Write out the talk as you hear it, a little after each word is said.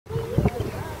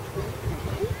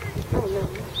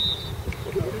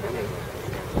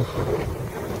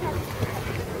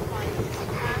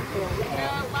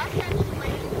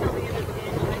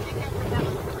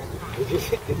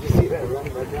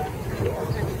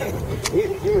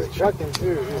He was trucking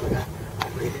too.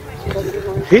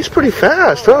 He's pretty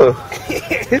fast, huh?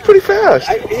 He's pretty fast.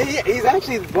 He's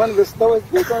actually one of the slowest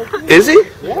people on the team. Is he?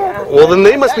 Yeah. Well, then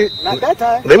they must be. Not that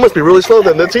time. They must be really slow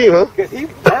than the team, huh? Because he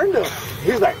burned him.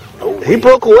 He was like, no way. He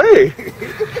broke away.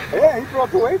 Yeah, he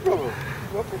broke away from him.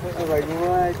 I was like,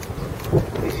 what?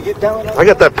 Did you get down? I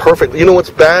got that perfect. You know what's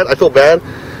bad? I feel bad.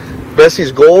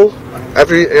 Bessie's goal.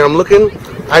 After I'm looking,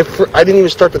 I didn't even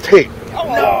start the tape. Oh,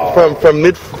 no.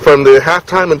 From the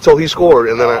halftime until he scored,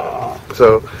 and then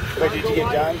so. But did you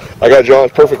get John's? I got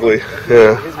John's perfectly.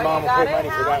 Yeah. His mom will put money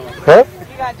for that one. Huh?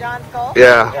 You got John's goal?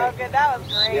 Yeah. Oh, good. That was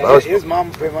great. Yeah, his mom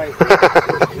will put money for that.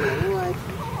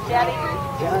 Daddy.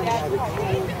 John had it.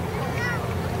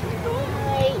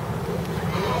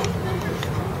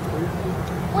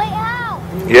 Wait, how?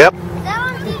 Yep. Is that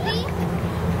on TV?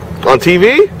 On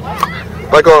TV?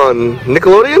 Like on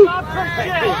Nickelodeon?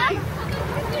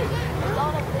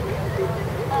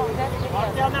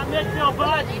 Down that midfield,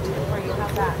 bud. For you,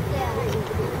 how's that?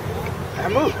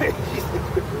 I'm moving.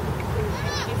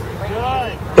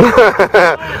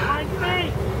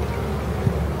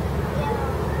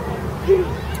 Good.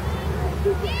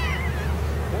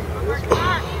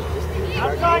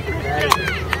 Outside, Christian.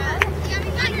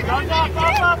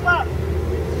 Up.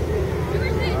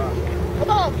 Come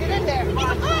on, get in there.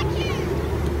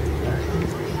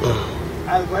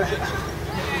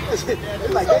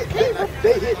 It's like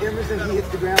they hit Emerson, he hits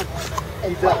the ground,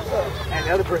 he's up, and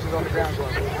the other person's on the ground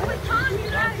going.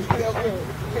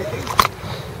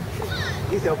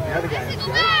 He's helping the other guy.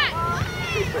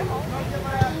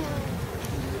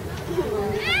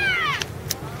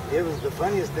 It was the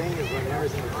funniest thing is when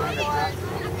Emerson was playing up top,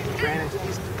 he ran into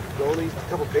these goalies, a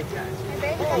couple big guys.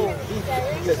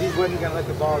 Because he wasn't going to let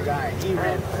the ball guy. He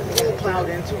plowed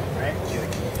into him, right?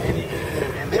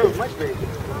 And they were much bigger.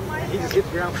 He just hit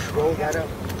the ground, rolled that up.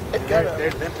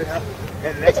 They're limping up.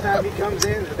 And the next time he comes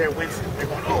in, they're wincing. They're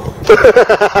going, oh.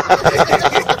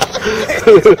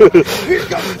 Here it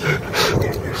comes.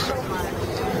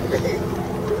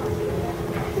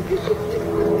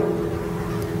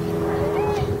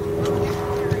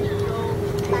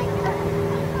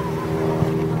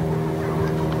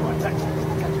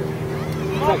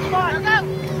 Come on. Go.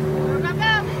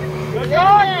 Good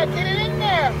Get it in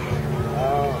there.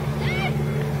 Oh.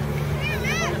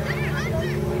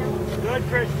 Good,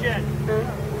 Christian.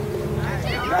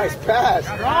 Nice pass.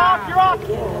 You're off.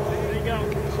 There you go.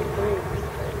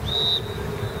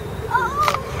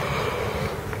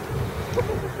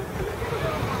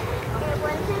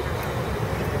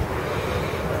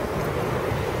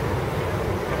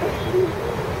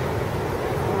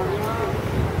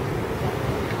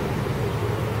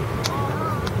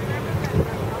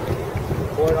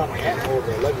 Pour it on my hand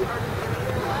holder. I love you.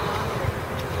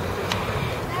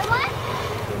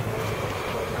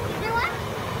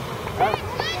 Huh?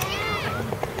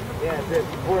 Yeah, it did.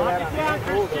 Pour that on my hand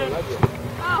holder. I love you.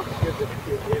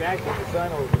 It actually, the sun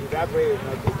will evaporate and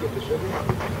like just get the sugar.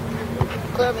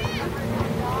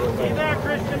 Stay there,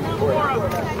 Christian. Move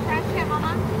forward.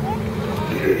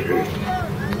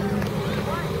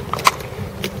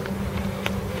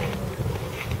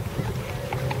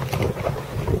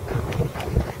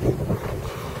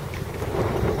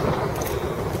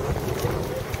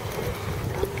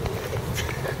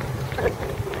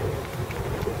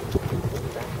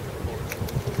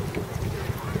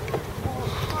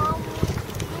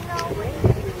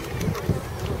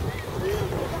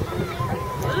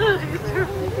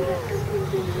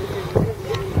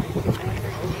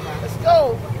 Let's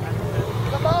go.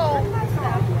 Come on.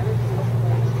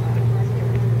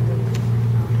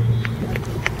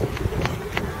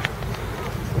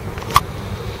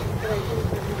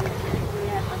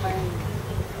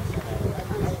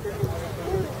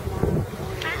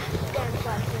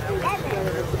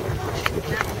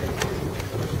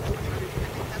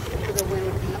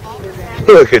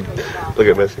 Look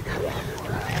at Messi.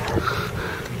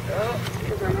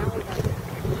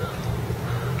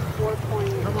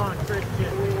 Come on,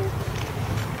 Christian.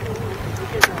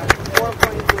 4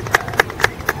 points.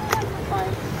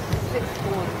 5, 6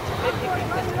 points.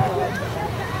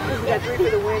 We got 3 for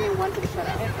the win and 1 for the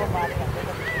shutout.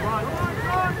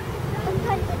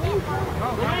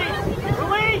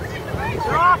 Luis!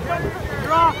 You're off!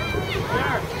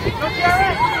 There! Go,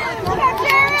 Jared!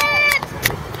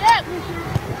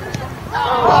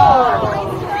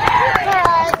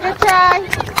 Good try.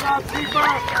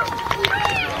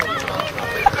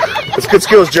 It's good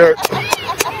skills, Jared.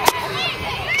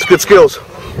 It's good skills.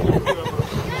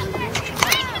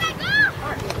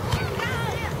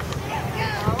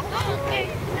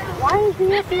 Why is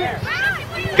he up here?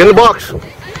 Get in the box.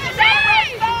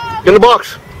 Get in the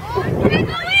box.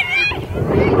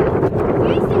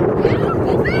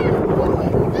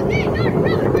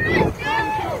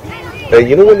 Hey,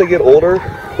 you know when they get older,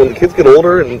 when the kids get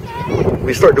older and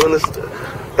we start doing this,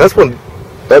 that's when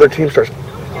the other team starts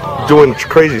doing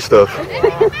crazy stuff.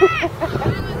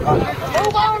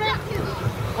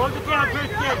 Hold it down,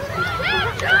 Christian.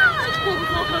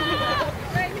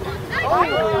 Oh,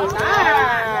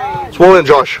 nice. Swole in,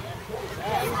 Josh.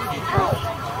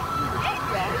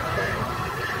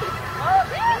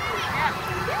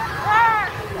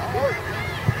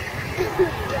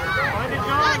 Find it,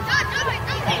 John.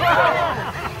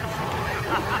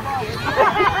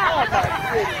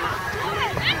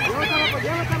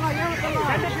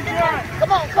 Send it to Jared.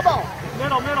 Come on, come on.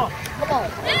 Middle, middle. Come on.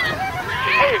 Come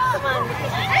on.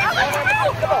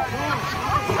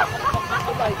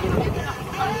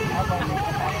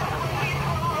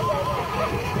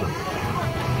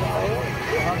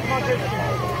 Come on, Christian.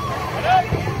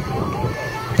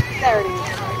 There it is.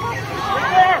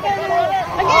 Right there.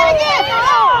 Again.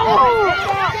 Oh.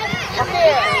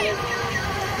 Okay.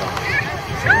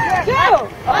 Two.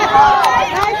 Oh,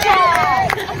 nice try.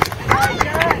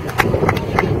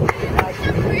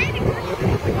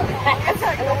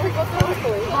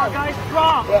 Come on, guys,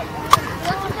 drop.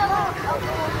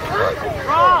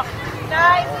 Drop.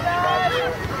 Nice.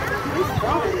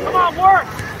 Come on, work.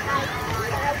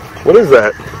 What is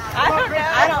that?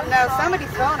 I don't know.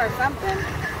 Somebody's phone or something.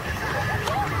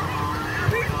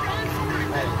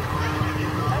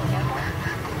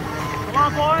 Come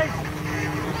on, boys.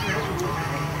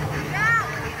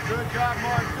 Good job,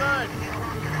 Mark. Good.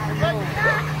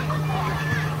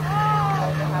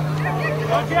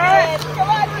 Go, Jared. Come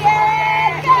on,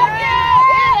 Jared. Go,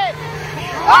 Jared.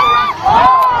 Oh,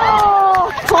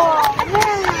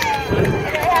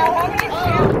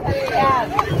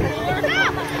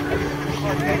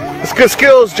 It's good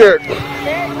skills, Jared.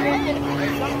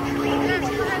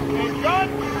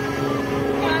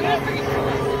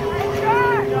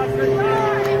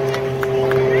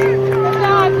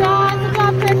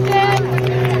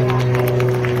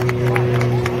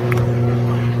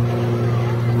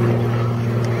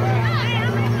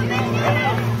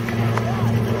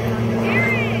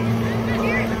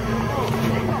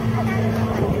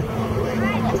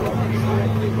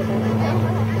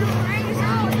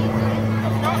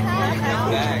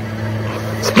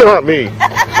 It's not me.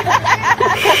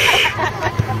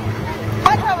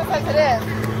 What Thomas says it is?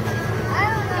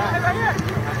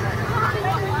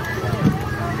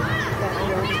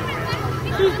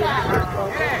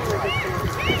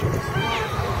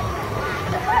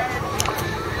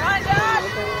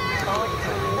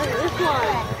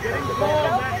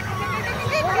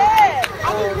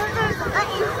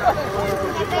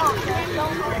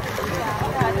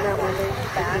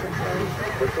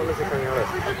 Which one is it coming out of?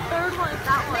 The third one is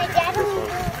that one.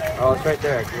 Oh, it's right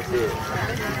there. I can see it.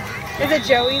 Is it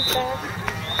Joey's bag?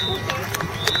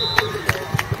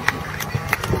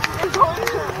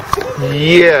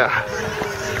 Yeah.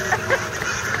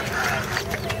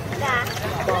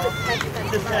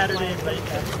 This Saturday in Lake.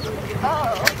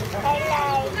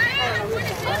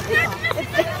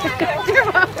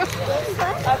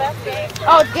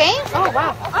 Oh, it's game? Oh,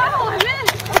 wow. Oh, I'm in.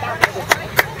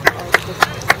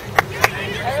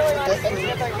 I really want to see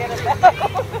what they're good about.